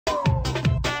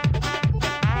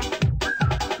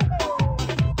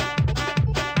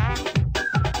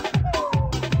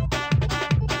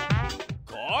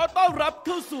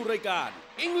รายการ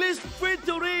English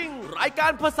Featuring รายกา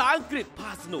รภาษาอังกฤษพ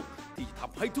าสนุกที่ท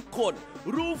ำให้ทุกคน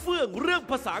รู้เฟื่องเรื่อง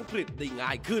ภาษาอังกฤษได้ง่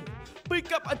ายขึ้นไป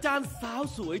กับอาจารย์สาว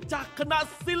สวยจากคณะ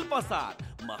ศิลปศาสตร์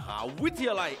มหาวิทย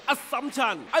าลัยอัสสัมชั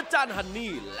ญอาจารย์ฮัน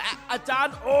นี่และอาจาร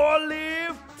ย์โอลิ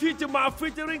ฟที่จะมาฟี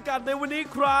เจอริ่งกันในวันนี้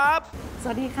ครับส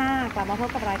วัสดีค่ะกลับมาพบ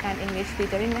กับรายการ English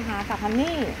Featuring นะคะกับฮัน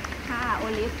นี่ค่ะโอ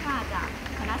ลิฟค่ะจาก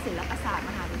คณะศิลปศาสตร์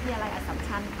มหาวิทยาลัยอัสสัม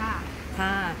ชัญค่ะ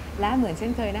ค่ะและเหมือนเช่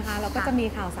นเคยนะคะเราก็จะมี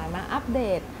ข่าวสารมาอัปเด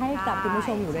ตให้กับคุณผู้ช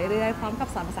มอยู่เรื่อยๆพร้อมกับ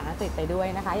สอนภาษาอังกฤษไปด้วย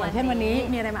นะคะอย่างเช่นวันนี้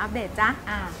มีอะไรมาอัปเดตจ๊ะ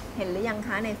เห็นหรือยังค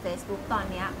ะใน Facebook ตอน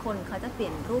นี้คนเขาจะเปลี่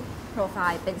ยนรูปโปรไฟ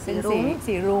ล์เป็นสี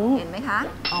รุ้งเห็นไหมคะ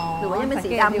หรือว่ายังเป็นสี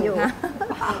ดำอยู่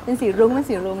เป็นสีรุ้ง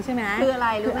ใช่ไหมคืออะไร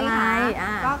รู้ไหมคะ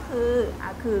ก็คื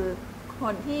อค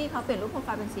นที่เขาเปลี่ยนรูปโปรไฟ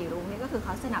ล์เป็นสีรุ้งนี่ก็คือเข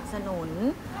าสนับสนุน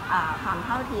ความเ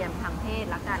ท่าเทียมทางเพศ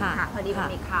ละกันค่ะพอดีมัน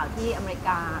มีข่าวที่อเมริ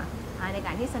กาในก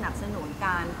ารที่สนับสนุนก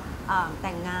ารแ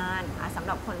ต่งงานสำห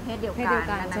รับคนเพศเดียวกัน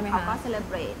ดังนั้นเขาก็เซเล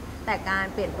บรตแต่การ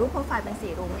เปลี่ยนรูปโปรไฟล์เป็นสี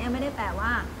รุ้งเนี่ยไม่ได้แปลว่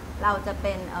าเราจะเ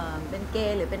ป็นเก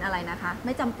ย์หรือเป็นอะไรนะคะไ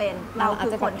ม่จำเป็นเราคื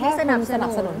อคนที่สนับ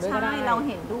สนุนใช่เราเ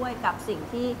ห็นด้วยกับสิ่ง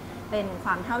ที่เป็นคว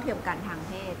ามเท่าเทียมกันทางเ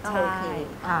พศก็โอเค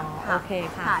ค่ะโอเค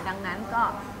ค่ะดังนั้นก็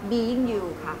being you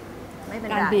ค่ะ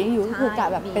การ being you ก็คือการ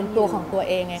แบบเป็นตัวของตัว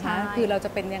เองไงคะคือเราจะ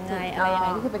เป็นยังไงอะไรยังไง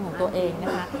ก็คือเป็นของตัวเองนะ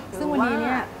คะซึ่งวันนี้เ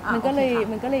นี่ยมันก็เล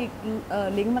ย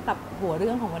ลิงก์มากับหัวเ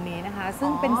รื่องของวันนี้นะคะซึ่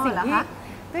งเป็นสิ่งที่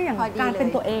ก็อย่างการเป็น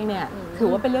ตัวเองเนี่ยถือ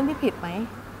ว่าเป็นเรื่องที่ผิดไหม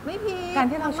ไม่ผิดการ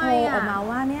ที่เราโชว์ออกมา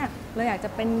ว่าเนี่ยเราอยากจะ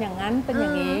เป็นอย่างนั้นเป็นอย่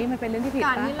างนี้มันเป็นเรื่องที่ผิด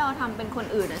การที่เราทำเป็นคน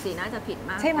อื่นสิน่าจะผิด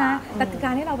มากใช่ไหมแต่ก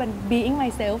ารที่เราเป็น being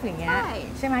myself อย่างเงี้ย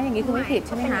ใช่ไหมอย่างนี้คือไม่ผิดใ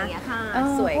ช่ไหมคะ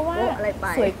สวยโก้อะไรไป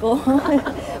สวยโก้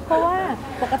เพราะว่า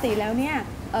ปกติแล้วเนี่ย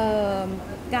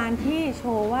การที่โช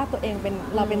ว์ว่าตัวเอง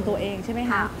เราเป็นตัวเองใช่ไหม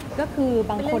คะก็คือ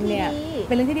บางคนเนี่ยเ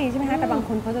ป็นเรื่องที่ดีใช่ไหมคะแต่บางค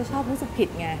นเขาจะชอบรู้สึกผิด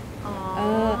ไง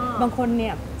บางคนเนี่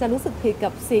ยจะรู้สึกผิด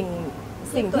กับสิ่ง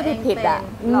ที่ผิดอ่ะ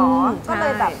หรอก็เล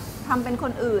ยแบบทำเป็นค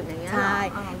นอื่นอย่างเงี้ยใช่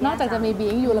นอกจากจะมี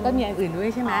being you แล้วก็มีอย่างอื่นด้วย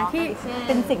ใช่ไหมที่เ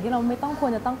ป็นสิ่งที่เราไม่ต้องคว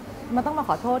รจะต้องมาข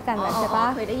อโทษกันใช่ปะ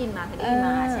เคยได้ยินมา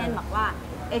เช่นบอกว่า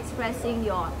expressing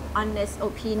your honest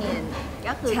opinion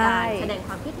ก็คือการแสดงค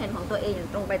วามคิดเห็นของตัวเองอย่าง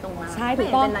ตรงไปตรงมาใช่ถูก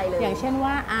ต้องอย่างเช่น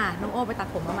ว่าน้องโอไปตัด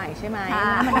ผมมาใหม่ใช่ไหม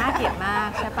มันน่าเกลียดมาก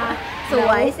ใช่ปะส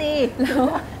วยสิ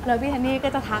แล้วพี่ฮันนี่ก็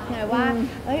จะทักไงว่า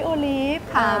เอ้ยโอลิฟ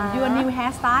your new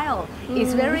hairstyle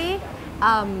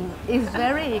is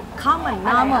very common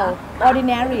normal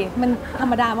ordinary มันธร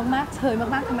รมดามากๆเฉยมา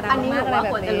กๆธรรมดามากๆอะไรแบ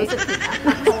บนี้รู้สึกผิด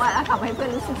เพราะว่าทำให้เพื่อน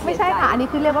รู้สึกไม่ใช่ค่ะอันนี้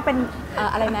คือเรียกว่าเป็น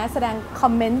อะไรนะแสดงคอ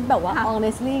มเมนต์แบบว่า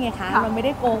honestly ไงคะมันไม่ไ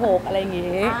ด้โกหกอะไรอย่าง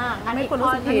งี้ไม่คนรู้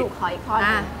สึกผิดขออีกข้อ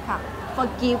นึงค่ะ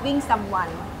forgiving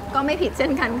someone ก็ไม่ผิดเช่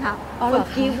นกันค่ะ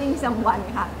forgiving someone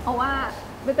ค่ะเพราะว่า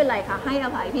ไม่เป็นไรค่ะให้อ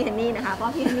ภัยพี่ฮันนี่นะคะเพรา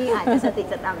ะพี่ฮันนี่อาจจะสติ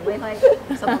สตังค์ไม่ค่อย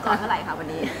สมประกอบเท่าไหร่ค่ะวัน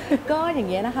นี้ก็อย่าง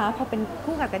เงี้ยนะคะพอเป็น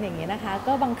คู่กัดกันอย่างเงี้ยนะคะ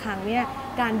ก็บางครั้งเนี่ย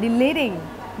การ deleting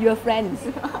your friends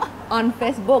on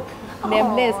Facebook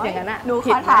nameless อย่างนั้นหนูข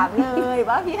อถามเลย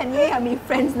ว่าพี่ฮันนี่มี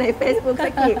friends ใน Facebook สั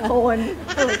กกี่คน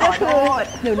ขอโทษ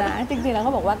เดี๋ยวนะจริงๆแล้วเข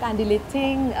าบอกว่าการ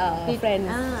deleting friends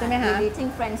ใช่ไหมคะ deleting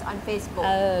friends on Facebook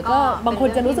ก็บางคน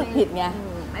จะรู้สึกผิดไง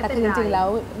แต่จริงๆแล้ว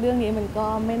เรื่องนี้มันก็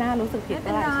ไม่น่ารู้สึกผิดเท่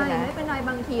าไหร่ใช่ไหมไม่เป็นไร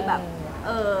บางทีแบบ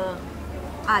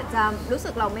อาจจะรู้สึ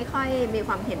กเราไม่ค่อยมีค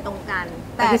วามเห็นตรงกัน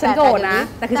แต่คือฉันโกรธนะ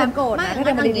ถ้าเธ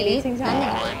อมาดีลิทใช่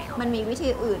มันมีวิธี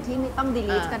อื่นที่ไม่ต้องดี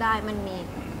ลิทก็ได้มันมี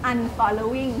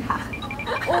unfollowing ค่ะ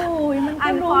โอ้ยมัน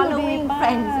unfollowing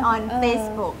friends on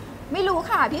Facebook ไม่รู้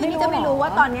ค่ะพี่ฮันนี่จะไม่รู้ว่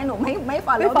าตอนนี้หนูไม่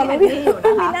follow พี่ฮันนี่อยู่น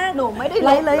ะคะหนูไม่ได้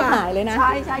เลยหายเลยนะใ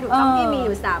ช่ถูกต้องพี่มีอ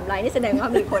ยู่3ไลน์นี่แสดงว่า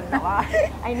มีคนแต่ว่า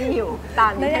ไอ้นี่อยู่ตา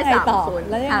มนี้แค่3 คน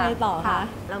แล้วยังไงต่อคะ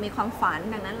เรามีความฝัน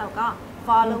ดังนั้นเราก็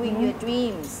following your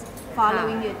dreams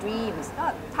ก็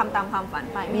ทำตามความฝัน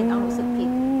ไปไม่ต้องรู้สึกผิด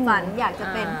ฝันอยากจะ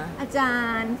เป็นอาจา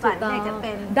รย์ฝันอยากจะเ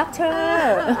ป็นด็อกเตอ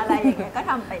ร์อะไรอย่างเงี้ยก็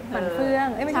ทำไปเถอะฝันเฟื่อง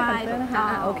ไม่ใช่ฝันเฟื่องนะคะ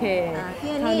โอเค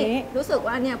พี่นี่รู้สึก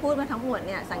ว่าเนี่ยพูดมาทั้งหมดเ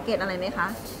นี่ยสังเกตอะไรไหมคะ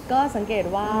ก็สังเกต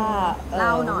ว่า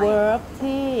verb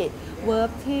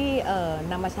ที่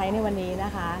นำมาใช้ในวันนี้น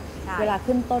ะคะเวลา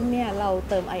ขึ้นต้นเนี่ยเรา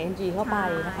เติม ing เข้าไป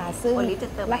นะคะซึ่ง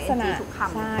ลักษณะ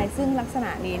ใช่ซึ่งลักษณ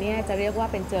ะนี้เนี่ยจะเรียกว่า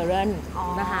เป็น gerund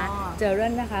นะคะ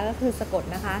gerund นะคะก็คือสะกด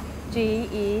นะคะ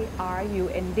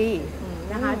gerund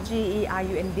นะคะ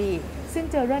gerund ซึ่ง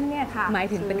gerund เนี่ยหมาย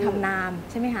ถึงเป็นคำนาม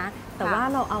ใช่ไหมคะแ แต่ว่า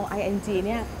เราเอา ing เ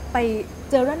นี่ยไป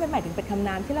เจอเรื่องเป็นหมายถึงเป็นคำน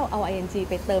ามที่เราเอา ing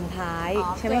ไปเติมท้าย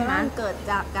ใช่ไหมคะเกิด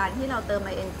จากการที่เราเติม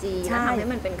ing แล้วทำให้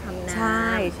มันเป็นคำนามใ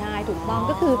ช่ถูกต้อง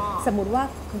ก็คือสมมติว่า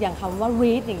อย่างคำว่า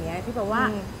read อย่างเงี้ยที่แปลว่า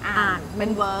อ่านเป็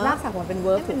น verb รากศัพท์ของเป็น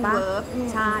verb ถูกป่ะ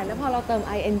ใช่แล้วพอเราเติม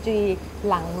ing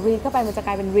หลัง read เข้าไปมันจะก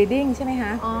ลายเป็น reading ใช่ไหมค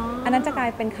ะอันนั้นจะกลาย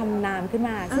เป็นคำนามขึ้นม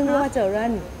าซึ่งเรียกว่า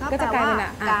gerund ก็จะกลายเป็น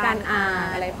การอ่าน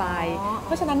อะไรไปเพ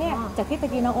ราะฉะนั้นเนี่ยจากที่ตะ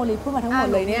กี้น้องโอลิฟพูดมาทั้งหมด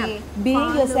เลยเนี่ย being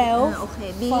yourself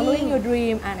following your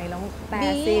dream ไหนลองแปล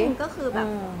ซิ ก็คือแบบ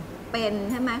เป็น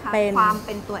ใช่ไหมคะความเ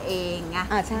ป็นตัวเองไง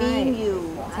being you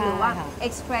หรือว่า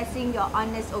expressing your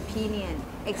honest opinion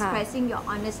expressing your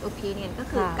honest opinion ก็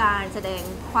คือการแสดง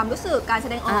ความรู้สึกการแส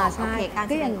ดงออกโอเคการแ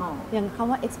สดงออกอย่างคำ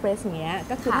ว่า express อย่างเงี้ย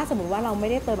ก็คือถ้าสมมติว่าเราไม่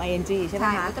ได้เติม ing ใช่ไหม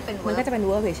คะมันก็จะเป็น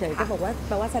verb เฉยๆก็บอกว่าแ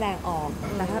ปลว่าแสดงออก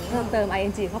แต่ถ้าเพิ่มเติม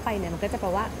ing เข้าไปเนี่ยมันก็จะแปล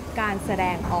ว่าการแสด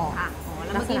งออกแ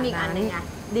ล้วเมื่อกี้มีอันนึงไง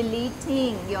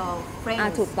deleting your friends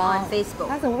on Facebook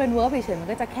ถ้าสมมติเป็น verb เฉยๆมัน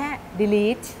ก็จะแค่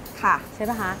delete ใช่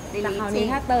ป่ะคะแต่คราวนี้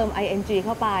ถ้าเติม ing เ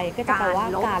ข้าไปก็จะแปลว่า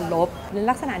การลบ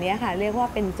ลักษณะนี้ค่ะเรียกว่า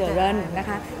เป็น gerund นะค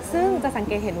ะซึ่งจะสังเ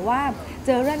กตเห็นว่า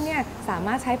gerund เนี่ยสาม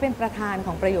ารถใช้เป็นประธานข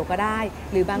องประโยคก็ได้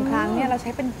หรือบางครั้งเนี่ยเราใ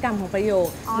ช้เป็นกรรมของประโยค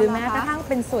หรือแม้กระทั่ง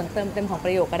เป็นส่วนเติมเต็มของป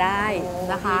ระโยคก็ได้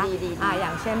นะคะอย่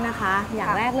างเช่นนะคะอย่า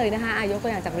งแรกเลยนะคะยกตั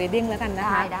วอย่างจาก reading แล้วกันนะ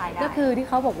คะก็คือที่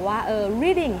เขาบอกว่า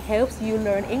reading helps you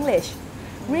learn English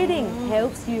reading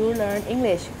helps you learn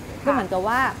English ก็เหมือนกับ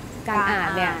ว่าการอ่าน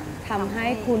เนี่ยทำให้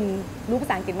คุณรู้ภา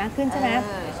ษาอังกฤษมากขึ้นใช่ไหม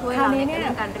คราวนี้เนี่ย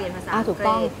การเรียนภาษาถูก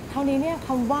ต้องเท่านี้เนี่ยค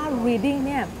ำว่า reading เ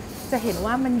นี่ยจะเห็น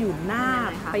ว่ามันอยู่หน้า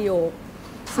ประโยค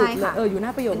สุดเลยอยู่หน้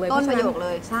าประโยคเลยต้นประโยคเล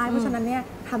ยใช่เพราะฉะนั้นเนี่ย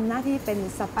ทำหน้าที่เป็น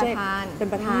subject เป็น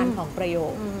ประธานของประโย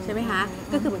คใช่ไหมคะ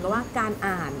ก็คือเหมือนกับว่าการ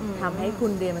อ่านทำให้คุ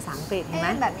ณเรียนภาษาอังกฤษเห็นไหม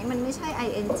แบบนี้มันไม่ใช่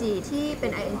ing ที่เป็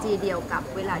น ing เดียวกับ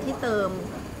เวลาที่เติม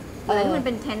ที่มันเ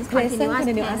ป็น tense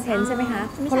continuous tense ใช่ไหมคะ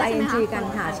คนละ ing กัน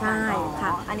ค่ะใช่ค่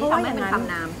ะอันนี้ทำให้เป็นค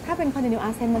ำนามถ้าเป็น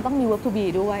continuous tense มันต้องมี verb to be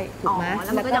ด้วยถูกไหม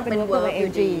แล้วก็เป็น verb to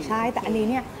ing ใช่แต่อันนี้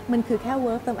เนี่ยมันคือแค่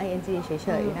verb เติม ing เฉ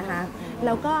ยๆนะคะแ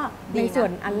ล้วก็ในส่ว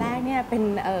นอันแรกเนี่ยเ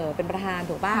ป็นประธาน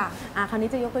ถูกป่ะคราวนี้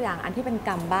จะยกตัวอย่างอันที่เป็นก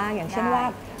รรมบ้างอย่างเช่นว่า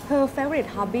her favorite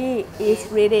hobby is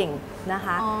reading นะค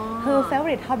ะ her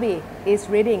favorite hobby is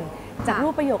reading จากรู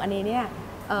ปประโยคอันนี้เนี่ย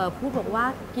พูดบอกว่า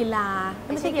กีฬาไ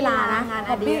ม่ใช่กีฬานะงาน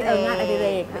อดิเร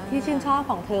กที่ชื่นชอบ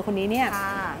ของเธอคนนี้เนี่ย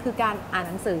คือการอ่าน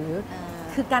หนังสือ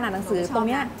คือการอ่านหนังสือตรง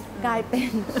เนี้ยกลาย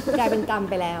เป็นกรรม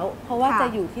ไปแล้วเพราะว่าจะ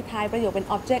อยู่ที่ท้ายประโยคเป็น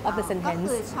object of the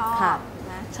sentence ค่ะ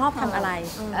ชอบทำอะไร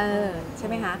ใช่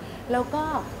ไหมคะแล้วก็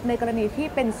ในกรณีที่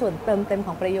เป็นส่วนเติมเต็มข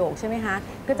องประโยคใช่ไหมคะ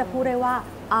ก็จะพูดได้ว่า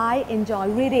I enjoy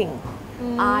reading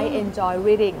I enjoy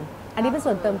reading อันนี้เป็น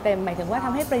ส่วนเติมเต็มหมายถึงว่าท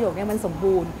ำให้ประโยคนี้มันสม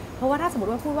บูรณ์เพราะว่าถ้าสมม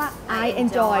ติว่าพูดว่า I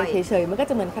enjoy เฉยๆมันก็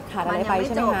จะเหมือนขาดอะไรไปใ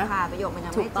ช่ไหมคะประโยคมันยั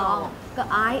งไม่จบก็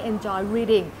I enjoy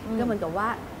reading ก็เหมือนกับว่า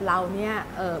เราเนี่ย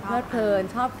เพลิดเพลิน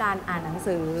ชอบการอ่านหนัง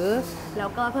สือแล้ว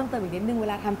ก็เพิ่มเติมอีกนิดนึงเว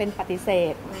ลาทำเป็นปฏิเส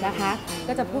ธนะคะ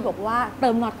ก็จะพูดบอกว่าเติ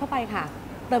ม not เข้าไปค่ะ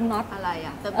เติม not อะไร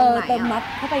อ่ะเติม not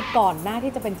เข้าไปก่อนหน้า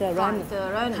ที่จะเป็น gerund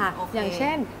ค่ะอย่างเ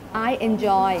ช่น I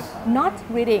enjoy not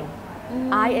reading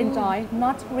I enjoy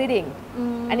not reading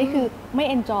อันนี้คือไม่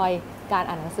enjoy การ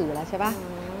อ่านหนังสือแล้วใช่ป่ะ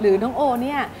หรือน้องโอเ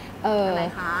นี่ย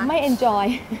ไม่ enjoy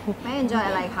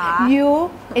อะไรคะ you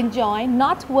enjoy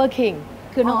not working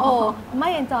คือน้องโอไม่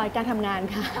enjoy การทำงาน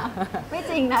ค่ะไม่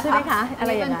จริงนะคะใช่ไหมคะอะไ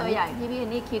รอย่างนั้นเป็นตัวอย่างที่พี่เอน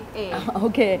นี่คิดเองโอ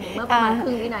เคเมื่อประมาณค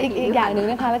รึ่งวินาทีอีกอย่างหนึ่ง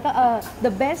นะคะแล้วก็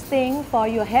the best thing for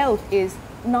your health is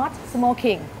not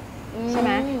smokingใช่ไห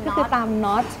มก็คือตาม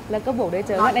not แล้วก็บวกด้วย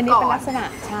gerundอันนี้เป็นลักษณะ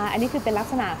ใช่อันนี้คือเป็นลัก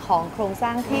ษณะของโครงสร้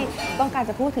างที่ต้องการ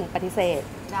จะพูดถึงปฏิเสธ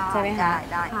ใช่ไหมคะ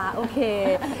ค่ะโอเค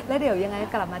แล้วเดี๋ยวยังไง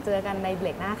กลับมาเจอกันในเบร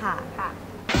กหน้าค่ะ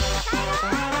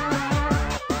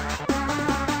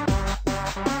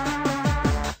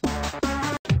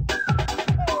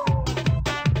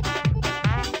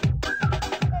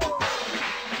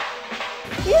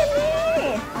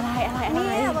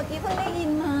เมื่อกี้เพิ่งได้ยิ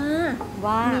นมา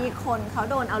ว่ามีคนเขา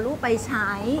โดนเอารูปไปใช้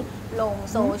ลง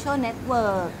โซเชียลเน็ตเวิ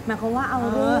ร์กหมายความว่าเอา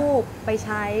รูปไปใ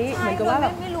ช้เหมือนกับว่าแบ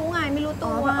บไม่รู้ไงไม่รู้ตั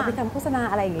วเอาไปทำโฆษณา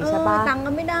อะไรอย่างงี้ใช่ป่ะตัง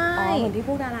ก็ไม่ได้เหมือนที่พ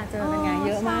วกดาราเจอกันไงเ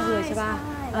ยอะมากเลยใช่ป่ะ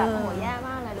แบบโหแย่ม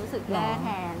ากเลยรู้สึกแย่แท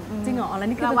นจริงเหรอแล้ว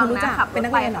นี่คือเป็นคนรู้จักเป็นนั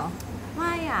กเรียนเหรอไ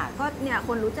ม่อ่ะก็เนี่ยค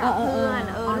นรู้จักเพื่อน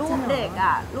รูปเด็ก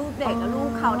อ่ะรูปลูก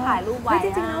เขาถ่ายรูปไว้จ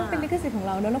ริงๆแล้วเป็นลิขสิทธิ์ของเ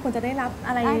ราเนอะเราควรจะได้รับอ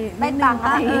ะไรได้ตังค์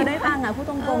อ่ะพูด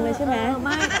ตรงๆเลยใช่ไหมไ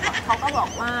ม่แต่เขาก็บอก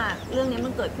ว่าเรื่องนี้มั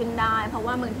นเกิดขึ้นได้เพราราะ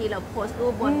ว่าบางทีเราโพสต์รู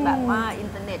ปบนแบบว่าอิน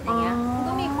เทอร์เน็ตอย่างเงี้ย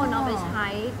ก็มีคนเอาไปใช้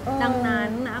ดังนั้น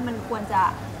นะมันควรจะ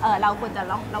เราควรจะ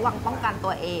ระวังป้องกันตั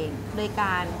วเองโดยก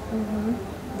าร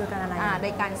โดยการอะไรโด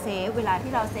ยการเซฟเวลา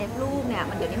ที่เราเซฟรูปเนี่ย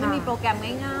มันเดี๋ยวนี้มันมีโปรแกรม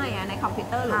ง่ายๆในคอมพิว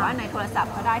เตอร์หรือว่าในโทรศัพ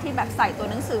ท์ก็ได้ที่แบบใส่ตัว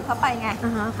หนังสือเข้าไปไง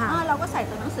เราก็ใส่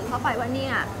ตัวหนังสือเข้าไปว่าเนี่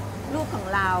ย รูปของ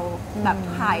เราแบบ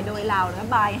ถ่ายโดยเราแล้ว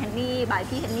บายฮันนี่บาย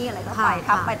พี่ฮันนี่อะไรก็ไป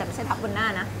ทับไปแต่ไม่ใช่ทับบนหน้า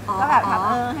นะก็แบบทับ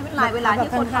ให้เป็นลายเวลาที่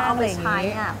คนเขาเอาไปใช้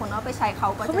คนเอาไปใช้เขา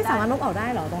ก็จะเขาไม่สามารถลบออกได้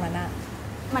หรอตรงนั้นอะ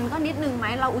มันก็นิดนึงไหม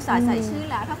เราอุตส่าห์ใส่ชื่อ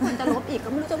แล้วถ้าคนจะลบอีกก็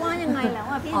ไม่รู้จะว่ายังไงแล้ว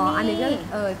อ่ะพี่นี่อันนี้ก็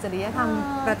จริยธรรม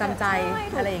ประจำใจ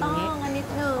อะไรอย่างนี้อันนิด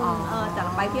นึงแต่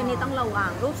ไปพี่นี่ต้องระวั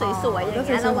งรูปสวยๆอย่างเ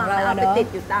งี้ยระวังแล้วเอาไปติด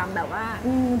อยู่ตามแบบว่า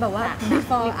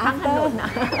before after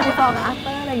before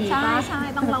after อะไรอย่างงี้ป่ะใช่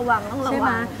ต้องระวังต้องระวั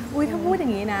งอุ้ยถ้าพูดอย่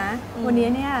างนี้นะวันนี้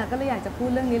เนี่ยก็เลยอยากจะพูด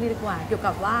เรื่องนี้เลยดีกว่าเกี่ยว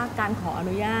กับว่าการขออ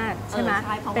นุญาตใช่ไหมใ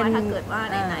ช่เพราะว่าถ้าเกิดว่า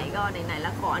ไหนๆก็ไหนๆแล้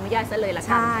วขออนุญาตซะเลยละกั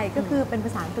นใช่ก็คือเป็นภ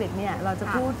าษาอังกฤษเนี่ยเราจะ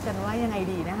พูดกันว่ายังไง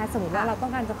ดีนะคะสมมติว่าเราต้อ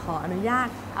งการจะขออนุญาต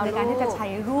ในการที่จะใช้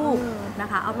รูปนะ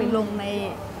คะเอาไปลงใน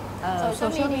โซ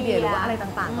เชียลมีเดียหรือว่าอะไร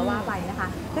ต่างๆก็ว่าไปนะคะ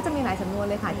ก็จะมีหลายสำนวน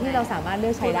เลยค่ะที่เราสามารถเลื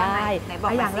อกใช้ได้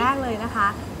อย่างแรกเลยนะคะ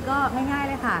ก็ง่ายๆ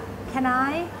เลยค่ะ can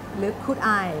I หรือ could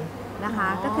I นะคะ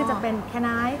ก็คือจะเป็น can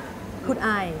I could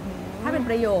I ถ้าเป็น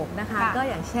ประโยคนะคะก็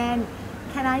อย่างเช่น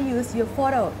can I use your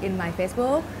photo in my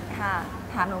Facebook ค่ะ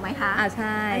ถามหนูไหมคะใ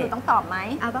ช่หนูต้องตอบไหม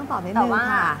ต้องตอบนิดนึง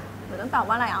ค่ะหนูต้องตอบ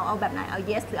ว่าอะไรเอาแบบไหนเอา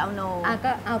yes หรือเอา no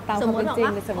ก็เอาตามความเป็นจริ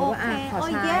งสมมติว่าขอใ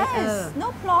ช้ yes no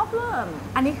problem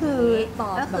อันนี้คือต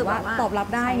อบแบบว่าตอบรับ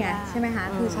ได้ไงใช่ไหมคะ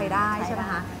คือใช้ได้ใช่ไหม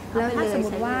คะแล้วถ้าสมม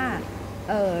ติว่า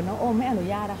น้องโอมไม่อนุ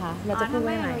ญาตนะคะเราจะพูด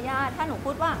ว่าไงไม่อนุญาตถ้าหนู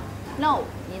พูดว่า no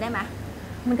นี่ได้ไหม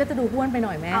มันก็จะดูห้วนไปห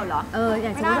น่อยไหมเหรออย่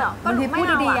างสมมติบางทีพูด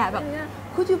ดีๆแบบ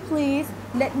could you please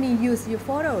let me use your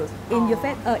photos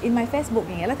in my Facebook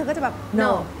อย่างเงี้ยแล้วเธอก็จะแบบ no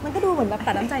มันก็ดูเหมือนแบบ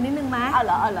ตัดน้ำใจนิดนึงไหมเ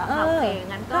หรอโอเค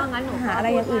งั้นหนูหาอะไร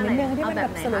อย่างอื่นนิดนึงที่มันแบ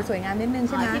บสวยงามนิดนึงใ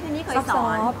ช่ไหมที่พี่นี่เคยสอ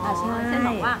นใช่บ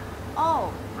อกว่า oh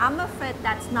I'm afraid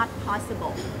that's not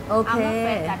possible I'm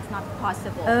afraid that's not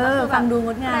possible ฟังดูง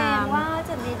ดงามแปลว่า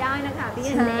จะไม่ได้นะคะพี่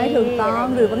ใช่ถูกต้อง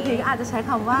หรือบางทีก็อาจจะใช้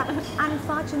คำว่า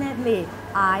unfortunately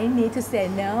I need to say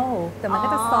no แต่มันก็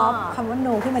จะซอฟคำว่า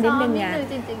no ขึ้นมานิดนึงไง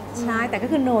ใช่แต่ก็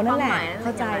คือ no นั่นแหละเข้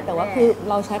าใจแต่ว่าคือ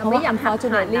เราใช้คำว่า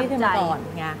unfortunately ขึ้นมาก่อน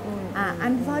ไง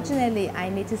unfortunately I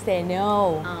need to say no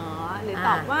หรือต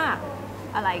อบว่า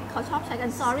อะไรเขาชอบใช้กัน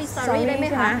sorry ได้ไหม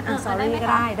คะ sorry ก็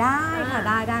ได้ค่ะ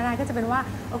ได้ก็จะเป็นว่า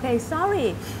โอเค sorry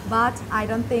but I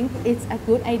don't think it's a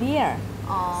good idea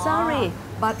sorry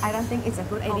but I don't think it's a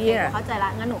good idea เข้าใจละ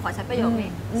งั้นหนูขอใช้ประโยคนี้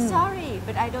sorry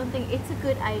but I don't think it's a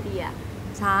good idea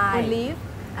ใช่ Olive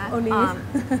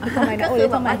ทำไมนะ ก็คือ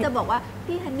บอกว่าจะบอกว่า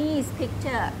พี่ Honey's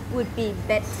picture would be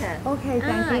better Okay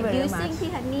thank you very much using พี่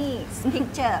Honey's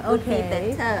picture would be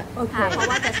better เพราะ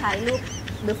ว่าจะใช้รูป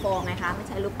before ไงคะไม่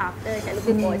ใช้รูป after ใช้รูป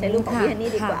before ใช้รูปของพี่ Honey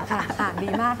ดีกว่าค่ะดี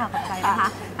มากค่ะขอบใจนะคะ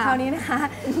คราวนี้นะคะ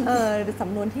ส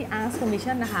ำนวนที่ ask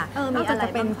permission นะคะนอกจากจะ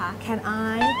เป็น can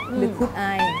I หรือ could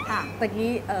I ตะ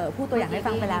กี้พูดตัวอย่างให้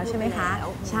ฟังไปแล้วใช่ไหมคะ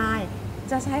ใช่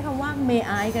จะใช้คำว่า may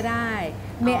I ก็ได้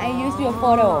may I use your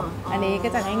photo อันนี้ก็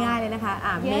จะง่ายๆเลยนะคะ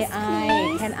may I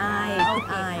can I could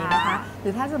I นะคะหรื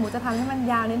อถ้าสมมุติจะทำให้มัน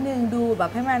ยาวนิดนึงดูแบ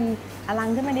บให้มันอลัง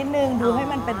ขึ้นมานิดนึงดูให้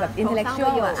มันเป็นแบบ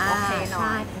intellectual ใ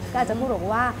ช่ก็อาจจะพูดบอก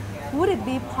ว่า would it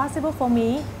be possible for me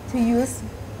to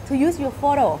use your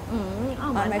photo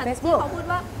on my Facebook เขาพูด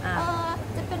ว่า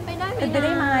จะเป็นไปไ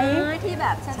ด้ไหมที่แบ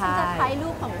บฉันจะใช้รู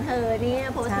ปของเธอเนี่ย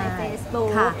โพสใน Facebook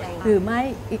อะไรอย่างเงี้ยหรือไม่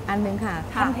อีกอันนึงค่ะ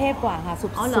ขั้นเทพกว่าค่ะสุ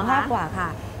ภาพกว่าค่ะ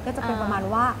ก็จะเป็นประมาณ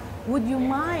ว่า would you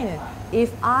mind if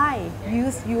I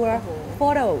use your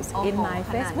photos in my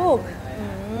Facebook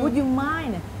would you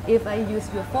mind if I use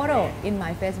your photo in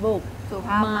my Facebook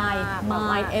mind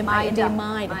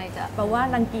แปลว่า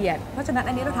รังเกียจเพราะฉะนั้น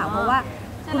อันนี้เราถามเพราะว่า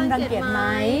คุณรังเกียจไหม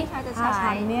ถ้า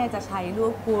ฉันเนี่ยจะใช้รู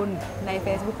ปคุณใน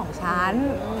Facebook ของฉัน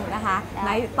นะคะไหน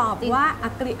ตอบว่า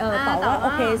ตอบว่าโอ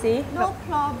เคสิ no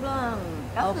problem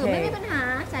ก็คือไม่มีปัญหา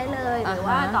ใช้เลยหรือ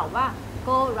ว่าตอบว่า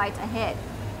go right ahead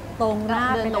ตรงหน้า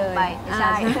ไปเลยไม่ใ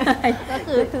ช่ก็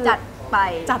คือจัดไป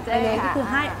เลยก็คือ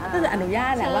ให้ก็คืออนุญา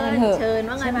ตแหละว่างั้นเถอะเชิญ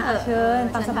ว่างั้นเถอะเชิญ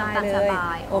ตามสบายเลย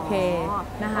โอเค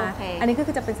นะคะอันนี้ก็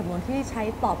คือจะเป็นสำนวนที่ใช้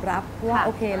ตอบรับว่าโอ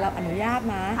เคเราอนุญาต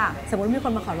นะสมมติมีค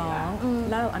นมาขอร้อง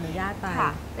แล้วเราอนุญาตไป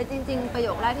แต่จริงๆประโย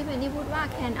คแรกที่เพนนี่พูดว่า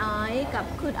can I กับ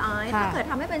could I ถ้าเกิด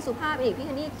ทำให้เป็นสุภาพอีกพี่เพ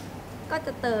นนี่ก็จ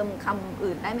ะเติมคำ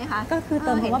อื่นได้ไหมคะก็คือเ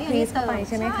ติมคำว่า please เข้าไป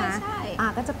ใช่ไหมคะ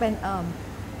ก็จะเป็น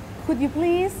could you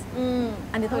please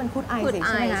อันนี้ต้องเป็น could I สิใ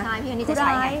ช่ไหมคะ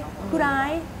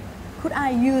could I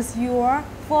use your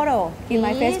photo in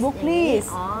my Facebook please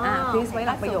please ไว้ห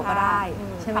ลังประโยคก็ได้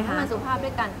ใช่ไหมคะทำให้มันสุภาพด้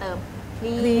วยการเติม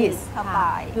please เข้าไป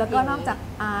แล้วก็นอกจาก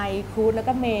I could แล้ว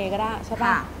ก็ may ก็ได้ใช่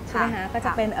ป่ะใช่ไหมคะก็จ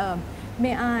ะเป็น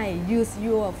may I use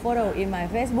your photo in my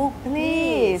Facebook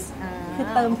please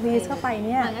คือเติม please เข้าไปเ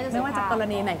นี่ยไม่ว่าจะกร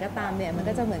ณีไหนก็ตามเนี่ยมัน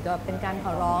ก็จะเหมือนกับเป็นการข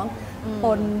อร้องป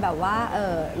นแบบว่า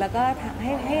แล้วก็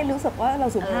ให้รู้สึกว่าเรา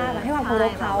สุภาพให้ความเคาร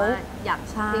พเขาอยาก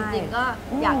จริงๆก็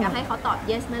อยากจะให้เขาตอบ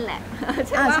yes นั่นแหละ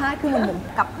ใช่คือเหมือน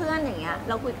กับเพื่อนอย่างเงี้ยเ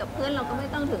ราคุยกับเพื่อนเราก็ไม่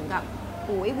ต้องถึงกับ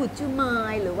would you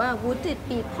mind หรือว่า would it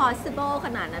be possible ข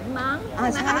นาดนั้นมั้ง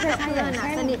ใช่ใช่ใช่อย่าง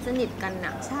สนิทกันน่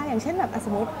ะใช่อย่างเช่นแบบส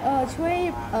มมติช่วย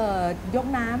ยก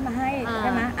น้ำมาให้ใ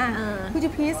ช่ไหมcould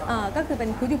you please ก็คือเป็น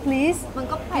could you please มัน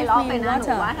ก็ไพเราะไปนะห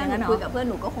นูว่าถ้าหนูคุยกับเพื่อน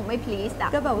หนูก็คงไม่ please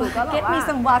ก็แบบว่า get me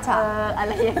some water อะไ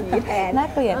รอย่างนี้แทนน่า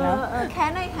เกลียดเนาะ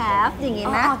can I have อย่างงี้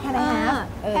นะ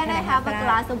can I have a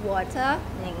glass of water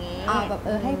อย่างงี้แบบ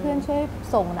ให้เพื่อนช่วย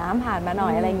ส่งน้ำผ่านมาหน่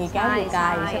อยอะไรอย่างงี้แก้วอยู่ไกล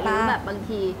ใช่ปะหรือแบบบาง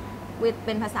ทีเ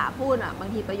ป็นภาษาพูดบาง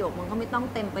ทีประโยคมันก็ไม่ต้อง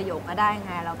เต็มประโยคก็ได้ไ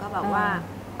งเราก็แบบว่า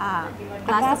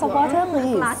glass of water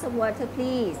please glass of water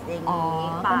please อย่างนี้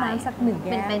ประมาณสัก1 แ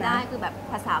ก้วเป็นไปได้คือแบบ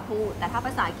ภาษาพูดแต่ถ้าภ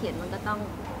าษาเขียนมันก็ต้อง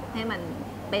ให้มัน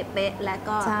เป๊ะๆและ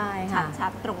ก็ชั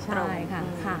ดๆตรงๆใช่ค่ะ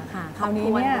คราวนี้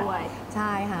เนี่ยใ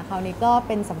ช่ค่ะคราวนี้ก็เ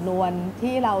ป็นสำนวน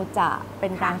ที่เราจะเป็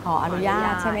นการขออนุญา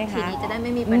ตใช่ไหมคะทีนี้จะได้ไ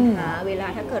ม่มีปัญหาเวลา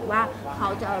ถ้าเกิดว่าเขา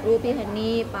จะเอารูปพี่ฮัน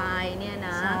นี่ไปเนี่ยน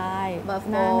ะ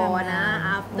before นะ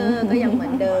after ก็ยังเหมื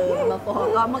อนเดิม before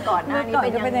ก็เมื่อก่อนหน้านี้เ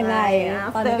ป็นยังไง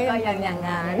after ก็ยังอย่าง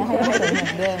นั้นนะคะยังเหมื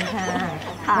อนเดิมค่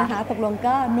ะนะคะตกลง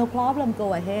ก็ no problem go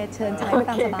ahead เชิญใช้ไป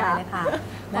ตามสบายเลยค่ะ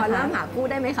พอเริ่มหาคู่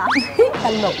ได้ไหมคะต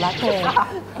ลกละเธอ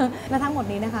และทั้งหมด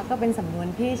นี้นะคะก็เป็นสำนวน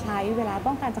ที่ใช้เวลา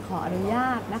ต้องการจะขออนุญา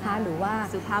ตนะคะหรือว่า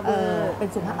สุภาพเป็น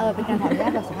สุภาพเป็นการขออนุญา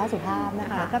ตแบบสุภาพนะ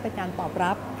คะแล้วก็เป็นการตอบ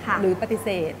รับหรือปฏิเส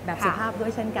ธแบบสุภาพด้ว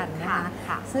ยเช่นกันนะค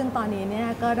ะซึ่งตอนนี้เนี่ย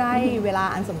ก็ได้เวลา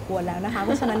อันสมควรแล้วนะคะเพ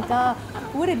ราะฉะนั้นก็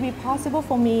would it be possible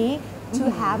for me to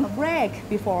have a break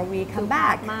before we come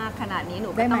back มากขนาดนี้หนู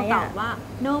ก็ต้องตอบว่า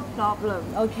no problem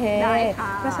โอเคได้ค่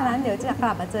ะเพราะฉะนั้นเดี๋ยวจะก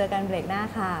ลับมาเจอกันเบรกหน้า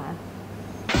ค่ะ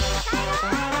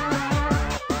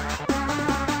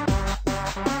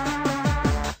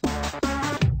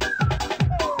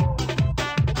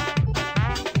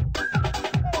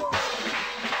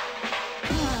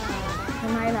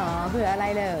เบื่ออะไร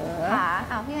เหรอค่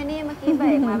ะพี่ฮันนี่เมื่อกี้เบร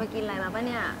กมาไปกินอะไรมาปะเ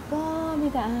นี่ยก็มี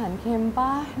แต่อาหารเค็มป่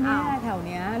ะเนี่ยแถวเ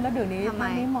นี้ยแล้วเดี๋ยวนี้ทำไม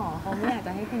หมอเขาไม่อยากจ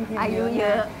ะให้กินเค็มอายุเย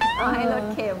อะต้องให้ลด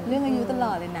เค็มเรื่องอายุตล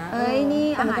อดเลยนะนี่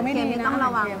อาหารเค็มนี่ต้องร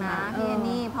ะวังนะพี่ฮัน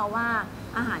นี่เพราะว่า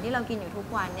อาหารที่เรากินอยู่ทุก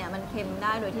วันเนี่ยมันเค็มไ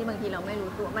ด้โดยที่บางทีเราไม่รู้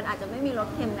ตัวมันอาจจะไม่มีรส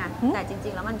เค็มนะแต่จริ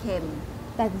งๆแล้วมันเค็ม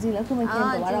แต่จริงๆแล้วคือมันเค็ม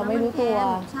แต่ว่าเราไม่รู้ตัว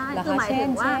ใช่คือหมายถึ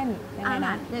งว่าอาห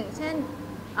ารอย่างเช่น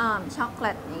ช็อกโกแล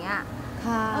ตอย่างเงี้ย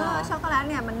ช็อกโกแลต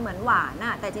เนี่ยมันเหมือนหวานอ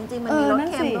ะแต่จริงๆมันมีรส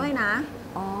เค็มด้วยนะ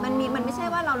มันไม่ใช่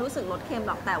ว่าเรารู้สึกรสเค็มห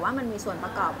รอกแต่ว่ามันมีส่วนปร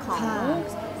ะกอบของ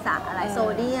สารอะไรโซ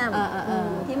เดียม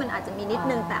ที่มันอาจจะมีนิด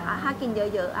นึงแต่ถ้ากินเย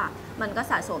อะๆอะมันก็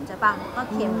สะสมใช่ปะก็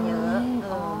เค็มเยอะ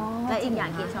และอีกอย่า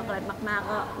งกินช็อกโกแลตมากๆ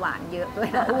ก็หวานเยอะด้วย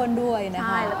นะอ้วนด้วยนะคะ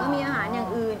ใช่แล้วก็มีอาหารอย่าง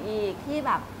อื่นอีกที่แ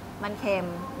บบมันเค็ม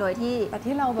โดยที่แต่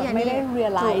ที่เราแบบไม่ได้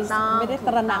realize ไม่ได้ต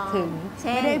ระหนักถึง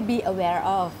ไม่ได้ be aware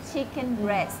of chicken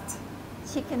breast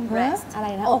อะไร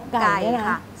นะอกไก่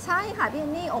ค่ะใช่ค่ะพี่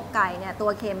นี่อกไก่เนี่ยตั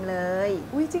วเค็มเลย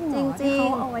จริง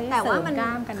แต่ว่ามัน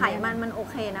ไขมันมันโอ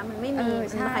เคนะมันไม่มี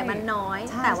ไขมันน้อย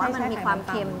แต่ว่ามันมีความเ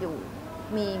ค็มอยู่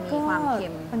มีความเค็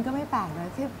มมันก็ไม่แปลกนะ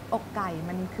ที่อกไก่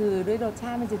มันคือด้วยรสช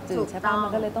าติมันจืดๆใช่ป่ะมั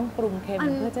นก็เลยต้องปรุงเค็ม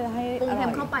เพื่อจะให้ปรุงเค็ม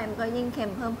เข้าไปมันก็ยิ่งเค็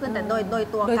มเพิ่มขึ้นแต่โดย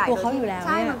ตัวไก่เขาอยู่แล้วใ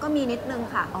ช่มันก็มีนิดนึง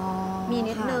ค่ะมี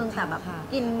นิดนึงแต่แบบ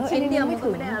กินชิ้นเดียวมัน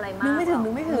ไม่ได้อะไรมากนึกไม่ถึ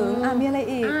งมีอะไร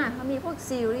อีกเขามีพวก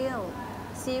ซีเรียล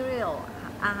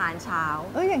อาหารเช้า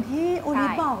อย่างที่โอลิ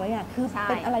ฟบอกเลยอ่ะคือ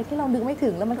เป็นอะไรที่เรานึกไม่ถึ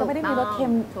งแล้วมันก็ไม่ได้มีรสเค็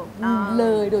มเล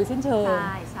ยโดยสิ้นเชิง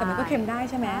แต่มันก็เค็มได้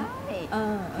ใช่ไหม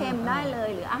เค็มได้เลย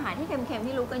หรืออาหารที่เค็มๆ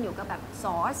ที่รู้กันอยู่กับแบบซ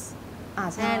อส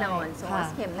แน่นอนซอส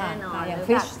เค็มแน่นอนอย่าง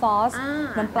fish sauce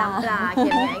น้ำปลาเค็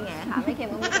มแง่ค่ะไม่เค็ม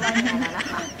ก็ไม่ได้แน่นะ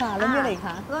คะแล้วมีอะไรค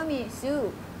ะก็มีซู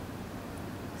ป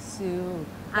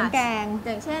น้ำแกงอ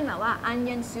ย่างเช่นแบบว่า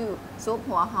onion soup ซุป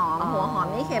หัวหอม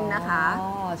นี่เค็มนะคะ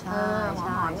ใช่หัว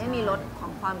หอมนี่มีรสขอ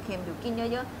งความเค็มอยู่กิน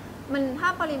เยอะๆมันถ้า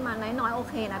ปริมาณน้อยๆโอ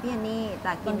เคนะพี่ฮันนี่แ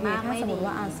ต่กินมากไม่ดีสมมติ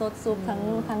ว่าซดซุป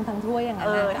ทั้งถ้วยอย่างนั้น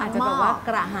อาจจะแบบว่าก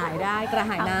ระหายได้กระ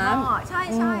หายน้ำใช่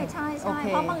เ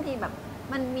พราะบางทีแบบ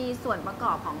มันมีส่วนประก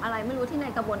อบของอะไรไม่รู้ที่ใน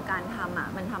กระบวนการทำอ่ะ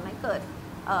มันทำให้เกิด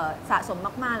สะสม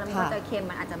มากๆแล้วมันก็จะเค็ม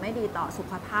มันอาจจะไม่ดีต่อสุ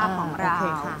ขภาพของเรา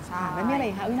ใช่แล้วมีอะไร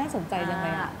คะน่าสนใจจังเล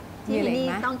ยอ่ะที่นี่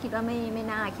ต้องคิดว่าไม่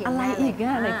น่าเค็มอะไรอีกอ่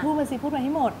ะไหนพูดมาสิพูดมาใ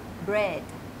ห้หมด bread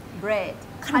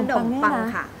ขนมปัง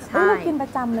ค่ะเรากินปร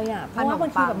ะจำเลยอ่ะเพราะว่าบา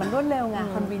งทีแบบมันรวดเร็วไง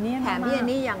convenient แถมพี่อัน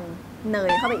นี้ยังเนย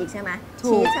เข้าไปอีกใช่ไหม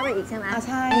ชีสเข้าไปอีกใช่ไหม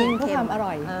ใช่เพื่อความอ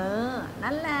ร่อย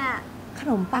นั่นแหละข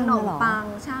นมปัง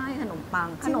ใช่ขนมปั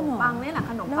งนี่แหละ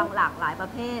ขนมปังหลากหลายประ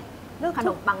เภทขน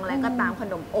มปังอะไรก็ตามข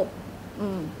นมอบ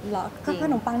แล้วก็ข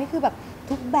นมปังนี่คือแบบ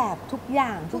ทุกแบบทุกอย่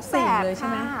างทุกสิ่งเลยใช่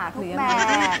ไหมหรือยังไง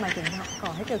หมายถึงก่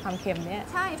อให้เกิดความเค็มเนี่ย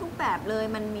ใช่ทุกแบบเลย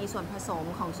มันมีส่วนผสม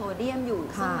ของโซเดียมอยู่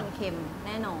ซึ่งมันเค็มแ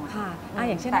น่นอนค่ะ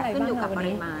อย่างเช่นอะไรบ้างคะวัน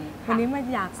นี้มา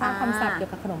อยากทราบคำศัพท์เกี่ย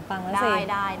วกับขนมปังแล้วสิ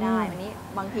ได้วันนี้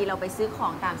บางทีเราไปซื้อขอ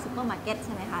งตามซุปเปอร์มาร์เก็ตใ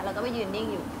ช่ไหมคะเราก็ไปยืนนิ่ง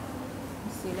อยู่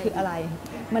คืออะไร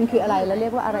มันคืออะไรแล้วเรี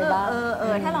ยกว่าอะไรบ้าง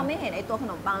ถ้าเราไม่เห็นไอตัวข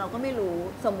นมปังเราก็ไม่รู้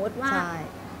สมมุติว่า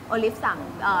โอลิฟสั่ง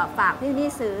ฝากพี่นี่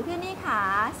ซื้อพี่นี่ค่ะ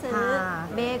ซื้อ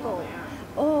เบเกิล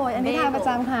โอ้อันนี้ทานประจ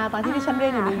ำค่ะตอนที่ดิฉันเรี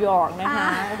ยนอยู่นิวยอร์กนะคะ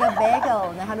แล้วก็เบเกิล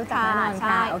นะคะรู้จักแน่นอน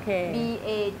ค่ะโอเค B A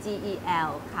G E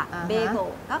L ค่ะเบเกิล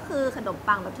ก็คือขนม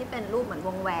ปังแบบที่เป็นรูปเหมือนว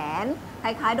งแหวนค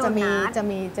ล้ายๆโดนัทจะ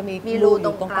มีรูต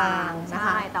รงกลางใ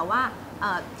ช่แต่ว่า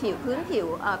พื้น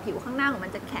ผิวข้างหน้าของมั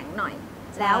นจะแข็งหน่อย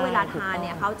แล้วเวลาทานเ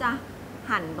นี่ยเขาจะ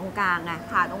หั่นตรงกลางไง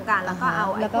ผ่าตรงกลางแล้วก็เอา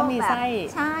ไอ้พวกแบบ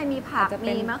ใช่มีผัก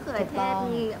มีมะเขือเทศ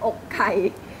มีอกไข่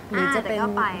หรือจะเป็น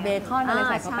เบคอนอะไร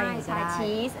ใส่เข้าไปใช่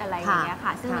ชีสอะไรอย่างเงี้ยค่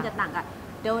ะซึ่งมันจะต่างกับ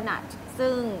โดนัท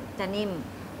ซึ่งจะนิ่ม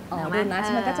โดนัท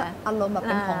มันก็จะอารมณ์แบบเ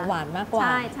ป็นของหวานมากกว่า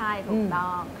ใช่ถูกต้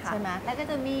องค่ะแล้วก็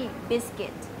จะมีบิสกิ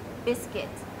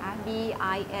ตB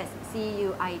I S C U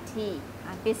I T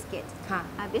บิสกิต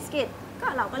บิสกิตก็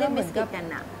เราก็เรียกบิสกิตกัน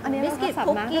นะบิสกิต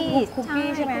คุกกี้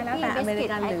ใช่ไหมแล้วแต่อเมริ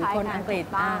กันหรือคนอังกฤษ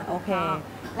โอเค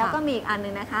แล้วก็มีอีกอันนึ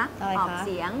งนะคะออกเ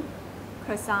สียง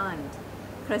croissant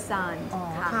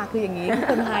ค่ะคืออย่างนี้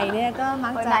คนไทยเนี่ยก็มั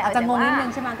กจะอาจจะงงนิดนึ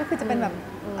งใช่ไหมก็คือจะเป็นแบบ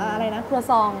อะไรนะครัว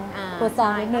ซอง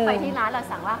นิดนึงไปที่ร้านเรา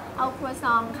สั่งว่าเอาครัวซ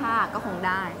องค่ะก็คงไ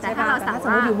ด้แต่ถ้าเราสั่งสม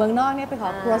มติอยู่เมืองนอกเนี่ยไปขอ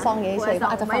ครัวซองเฉยๆก็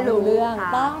อาจจะฟังไม่รู้เรื่อง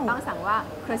ต้องสั่งว่า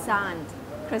croissant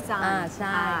ใ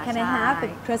ช่ Can I have a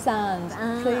croissant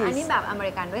please อันนี้แบบอเม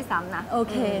ริกันด้วยซ้ำนะโอ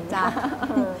เคจ้ะ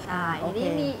ใช่อันนี้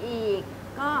มีอีก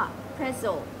ก็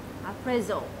pretzel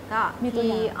ก็ P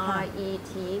R E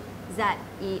T Z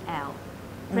E L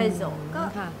pretzel ก็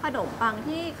ขนมปัง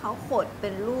ที่เขาขดเป็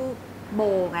นรูปโบ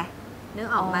ไงนึก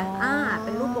ออกไหมเ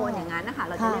ป็นรูปโบอย่างนั้นนะคะเ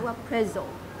ราจะเรียกว่า pretzel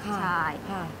ใช่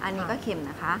อันนี้ก็เค็ม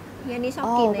นะคะพี่อันนี้ชอบ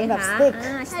กินเลยค่ะ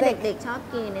ใช่เด็กๆชอบ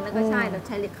กินนี่แล้วก็ใช่เราใ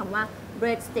ช้คำว่า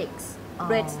breadsticks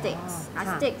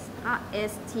sticks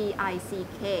S T I C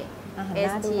K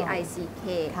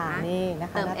นี่นะ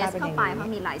คะเติม S เข้าไปเพราะ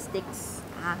มีหลาย sticks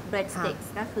breadsticks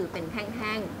ก็คือเป็นแ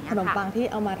ท่งๆขนมปังที่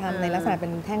เอามาทำในลักษณะเป็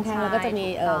นแท่งๆแล้วก็จะมี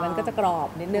มันก็จะกรอบ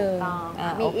นิดนึง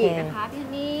มีอีกนะคะพี่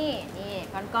นี่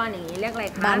ก้อนๆอย่างนี้เรียกอะไร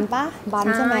คะบันปะบัน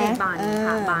ใช่ไหมบัน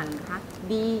ค่ะบันนะคะ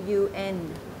B U N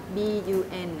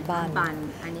บัน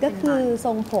อันนี้ก็คือท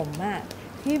รงผมอ่ะ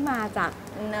ที่มาจาก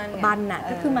บันน่ะ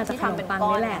ก็คือมาจากขนมปัง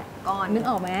นี่แหละนึก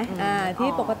ออกไหมที่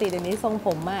ปกติเดี๋ยวนี้ทรงผ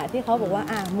มอ่ะที่เขาบอกว่า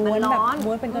ม้วนแบบ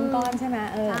ม้วนเป็นก้อนๆใช่ไหม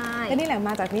ก็นี่แหละ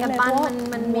มาจากนี้เลยเพราะ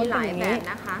มันมีหลายแบบ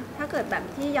นะคะถ้าเกิดแบบ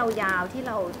ที่ยาวๆที่เ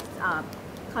รา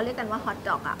เขาเรียกกันว่าฮอทด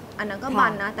อกอ่ะอันนั้นก็บั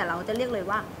นนะแต่เราจะเรียกเลย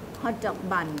ว่าฮอทดอก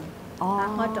บัน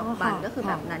ฮอทดอกบันก็คือ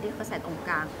แบบนั้นที่เขาใส่ตรงก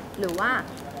ลางหรือว่า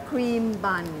ครีม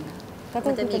บันก็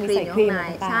จะมีครีมอยู่ข้างใน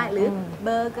ใช่หรือเบ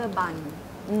อร์เกอร์บันเ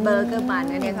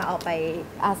นี่ยเขาเอาไป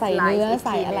ใส่เนื้อใ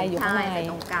ส่อะไรอยู่ข้างใน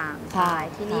ตรงกลางใช่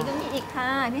ทีนี้ก็มีอีกค่ะ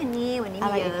พี่ฮันนี่วันนี้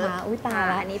มีเยอะอุ้ยตาย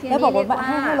แล้วบอกว่า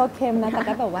ให้ลดเค็มนะแต่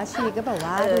ก็แบบว่าชีก็แบบ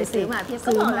ว่าดูสิมาพี่ก็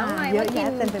บอกแล้วไงว่า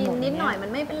กินนิดหน่อยมั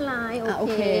นไม่เป็นไรโอ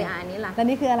เคอันนี้ล่ะแล้ว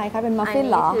นี่คืออะไรคะเป็นมัฟฟิน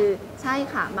เหรอใช่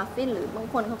ค่ะมัฟฟินหรือบาง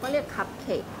คนเขาก็เรียกคัพเ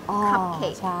ค้ก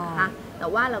นะคะแต่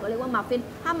ว่าเราก็เรียกว่ามัฟฟิน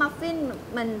ถ้ามัฟฟิน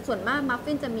มันส่วนมากมัฟ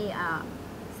ฟินจะมี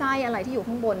ไส้อะไรที่อยู่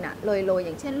ข้างบนน่ะโรยๆอ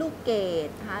ย่างเช่นลูกเกด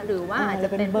นะคะหรือว่าอาจจะ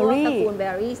เป็นพวกตระกูลเบอ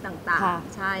ร์รี่ต่าง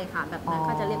ๆใช่ค่ะแบบนั้นเข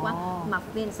าจะเรียกว่ามัฟ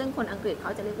ฟินซึ่งคนอังกฤษเข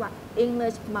าจะเรียกว่า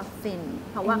English muffin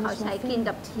เพราะว่าเขาใช้กิน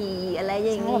กับทีอะไรอ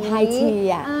ย่างนี้ไทยที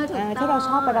อ่ะที่เราช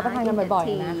อบไปรับประทานกันบ่อย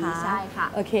ๆนะคะใช่ค่ะ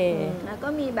โอเคแล้วก็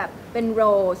มีแบบเป็นโร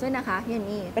ลด้วยนะคะพี่อัน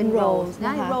นี่เป็นโรลไ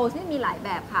ด้โรลนี่มีหลายแบ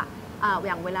บค่ะอ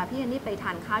ย่างเวลาพี่อันนี่ไปท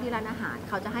านข้าวที่ร้านอาหาร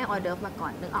เขาจะให้ออเดิร์ฟมาก่อ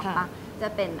นนึกออกปะจะ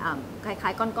เป็นคล้า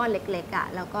ยๆก้อนๆเล็กๆอ่ะ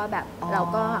แล้วก็แบบเรา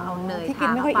ก็เอาเนยท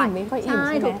าเข้าไปใช่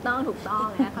ถูกต้อง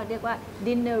นะเขาเรียกว่า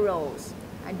dinner rolls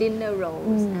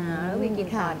แล้วมีกิน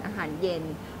ตอนอาหารเย็น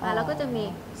แล้วก็จะมี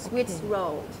Swiss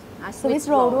rolls Swiss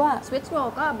roll ด้วย Swiss roll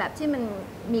ก็แบบที่มัน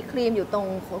มีครีมอยู่ตรง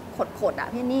ขดๆอ่ะ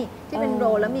พี่นี่ที่เป็นโร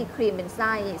ลแล้วมีครีมเป็นไ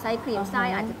ส้ครีมไส้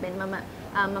อาจจะเป็น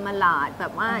มาลาดแบ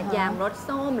บว่าแยมรส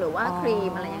ส้มหรือว่าครี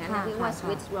มอะไรอย่างนั้นเรียกว่า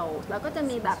Swiss roll แล้วก็จะ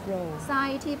มีแบบไส้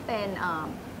ที่เป็น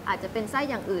อาจจะเป็นไส้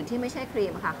อย่างอื่นที่ไม่ใช่ครี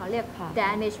มค่ะเขาเรียก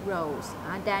Danish rolls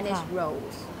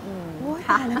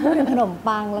ค่ะพูดถึงขนม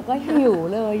ปังแล้วก็หิว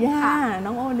เลยน้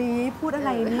องโอลีพูดอะไ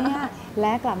รเนี่ยแล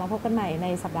ะกลับมาพบกันใหม่ใน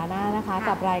สัปดาห์หน้านะคะ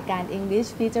กับรายการ English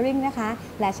Featuring นะคะ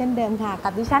และเช่นเดิมค่ะกั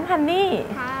บดิฉันฮันนี่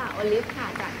ค่ะโอลิฟค่ะ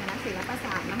จากคณะศิลปศ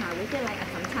าสตร์มหาวิทยาลัยอัส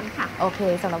สัมชัญค่ะโอเค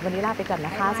สำหรับวันนี้ลาไปก่อนน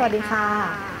ะคะสวัสดีค่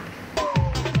ะ